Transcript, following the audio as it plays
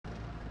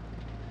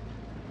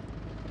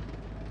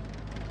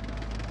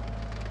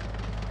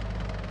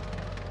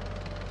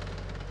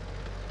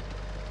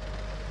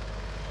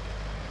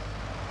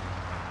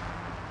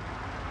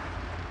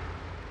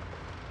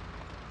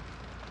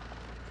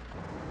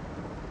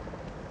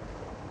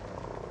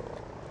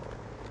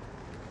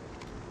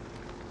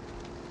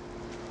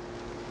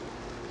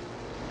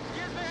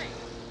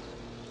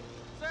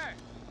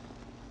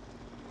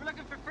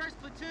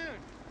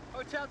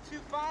Motel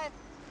 25?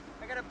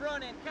 I got a bro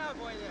named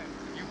Cowboy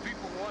there. You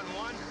people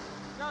 1-1?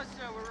 No,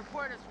 sir. We're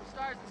reporters from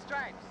Stars and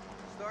Stripes.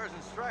 Stars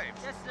and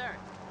Stripes? Yes, sir.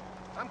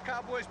 I'm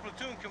Cowboy's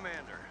platoon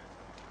commander.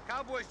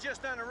 Cowboy's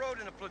just down the road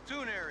in the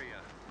platoon area.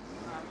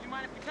 You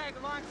mind if we tag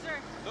along, sir?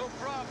 No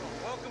problem.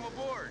 Welcome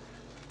aboard.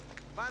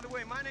 By the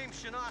way, my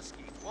name's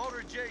Shinosky,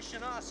 Walter J.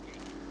 Shinosky.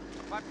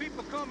 My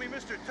people call me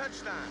Mr.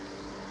 Touchdown.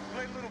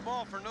 Played a little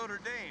ball for Notre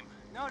Dame.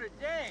 Notre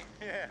Dame?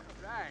 Yeah.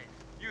 Right.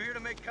 You here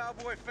to make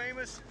Cowboy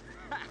famous?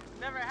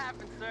 Never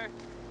happened, sir.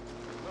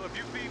 Well, if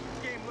you people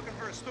came looking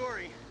for a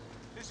story,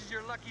 this is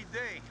your lucky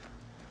day.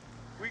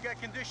 We got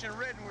condition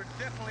red and we're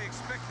definitely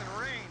expecting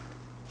rain.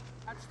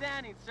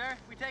 Outstanding, sir.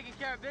 We taking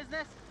care of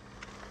business?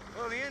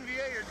 Well, the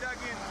NVA are dug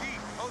in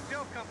deep.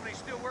 Hotel company's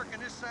still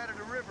working this side of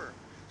the river.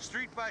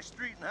 Street by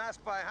street and house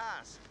by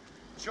house.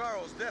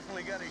 Charles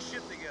definitely got his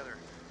shit together.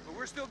 But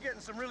we're still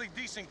getting some really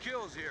decent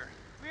kills here.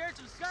 We heard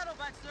some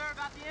scuttlebutt, sir,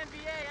 about the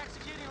NVA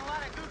executing a lot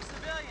of gook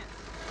civilians.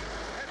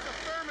 That's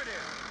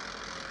affirmative.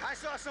 I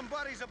saw some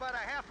buddies about a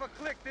half a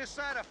click this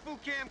side of Phu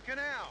Bai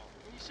Canal.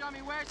 Can you show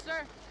me where,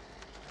 sir?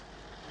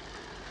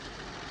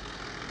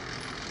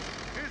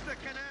 Here's the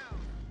canal.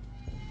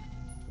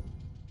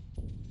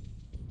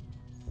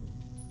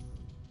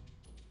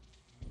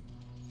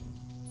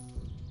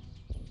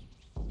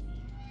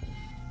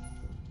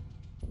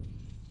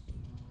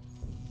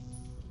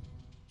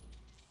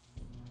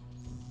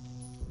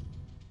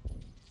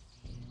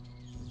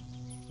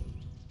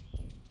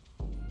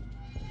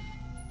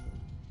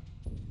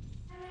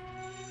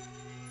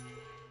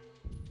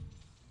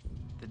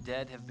 The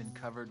dead have been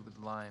covered with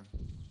lime.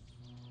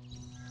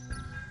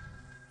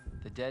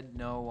 The dead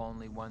know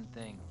only one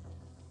thing.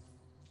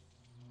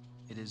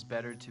 It is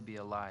better to be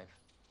alive.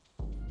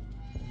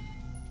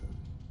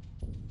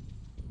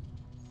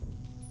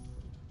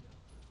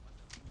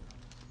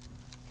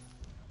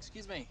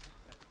 Excuse me.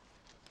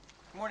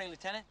 Good morning,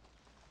 Lieutenant.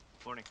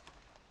 Morning.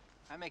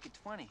 I make it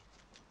 20.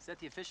 Is that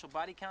the official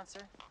body count,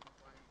 sir?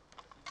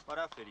 What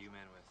outfit are you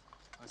men with?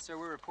 Oh, sir,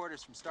 we're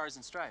reporters from Stars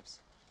and Stripes.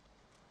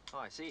 Oh,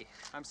 I see.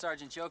 I'm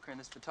Sergeant Joker, and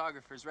this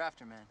photographer is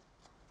Rafterman.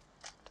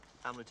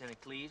 I'm Lieutenant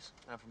Cleves.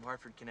 I'm from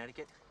Hartford,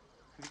 Connecticut.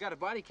 Have you got a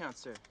body count,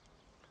 sir?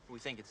 We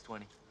think it's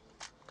 20.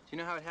 Do you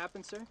know how it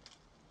happened, sir?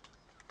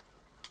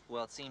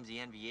 Well, it seems the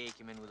NVA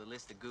came in with a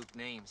list of gook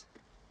names.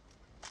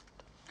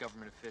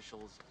 Government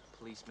officials,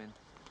 policemen,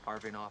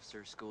 RVN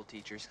officers, school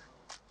teachers.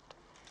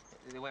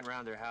 They went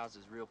around their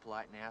houses real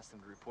polite and asked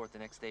them to report the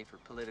next day for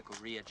political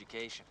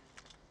re-education.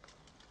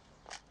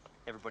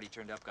 Everybody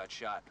turned up got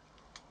shot.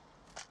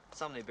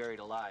 Some they buried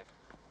alive.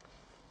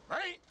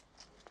 Right?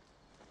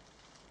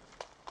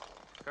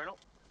 Colonel?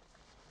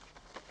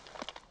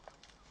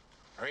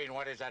 Marine,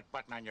 what is that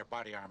button on your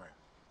body armor?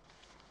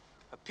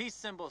 A peace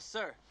symbol,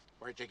 sir.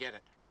 Where'd you get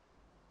it?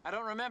 I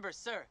don't remember,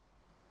 sir.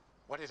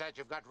 What is that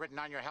you've got written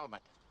on your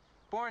helmet?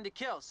 Born to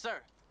kill, sir.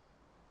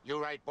 You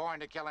write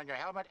 "Born to Kill" on your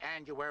helmet,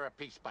 and you wear a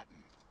peace button.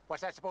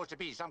 What's that supposed to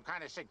be, some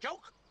kind of sick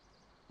joke?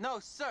 No,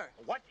 sir.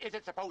 What is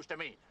it supposed to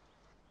mean?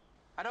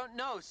 I don't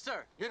know,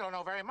 sir. You don't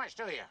know very much,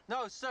 do you?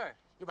 No, sir.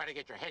 You better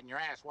get your head and your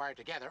ass wired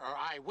together, or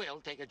I will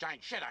take a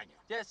giant shit on you.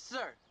 Yes,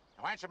 sir.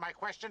 Now answer my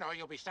question, or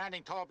you'll be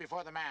standing tall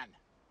before the man.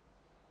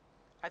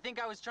 I think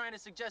I was trying to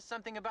suggest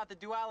something about the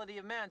duality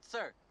of man,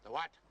 sir. The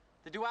what?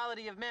 The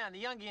duality of man,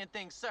 the Jungian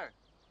thing, sir.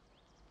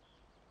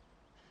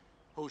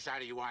 Whose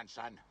side are you on,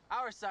 son?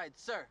 Our side,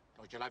 sir.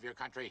 Don't you love your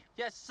country?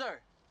 Yes, sir.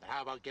 Then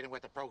how about getting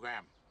with the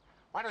program?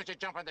 Why don't you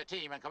jump on the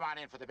team and come on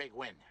in for the big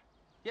win?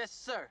 Yes,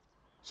 sir.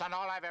 Son,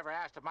 all I've ever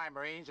asked of my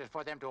Marines is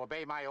for them to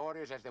obey my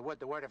orders as they would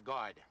the word of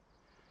God.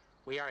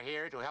 We are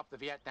here to help the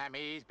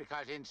Vietnamese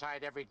because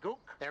inside every gook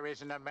there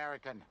is an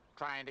American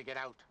trying to get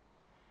out.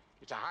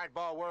 It's a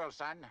hardball world,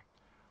 son.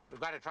 We've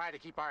got to try to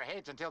keep our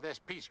heads until this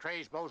peace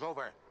craze blows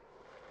over.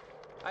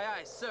 Aye,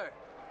 aye, sir.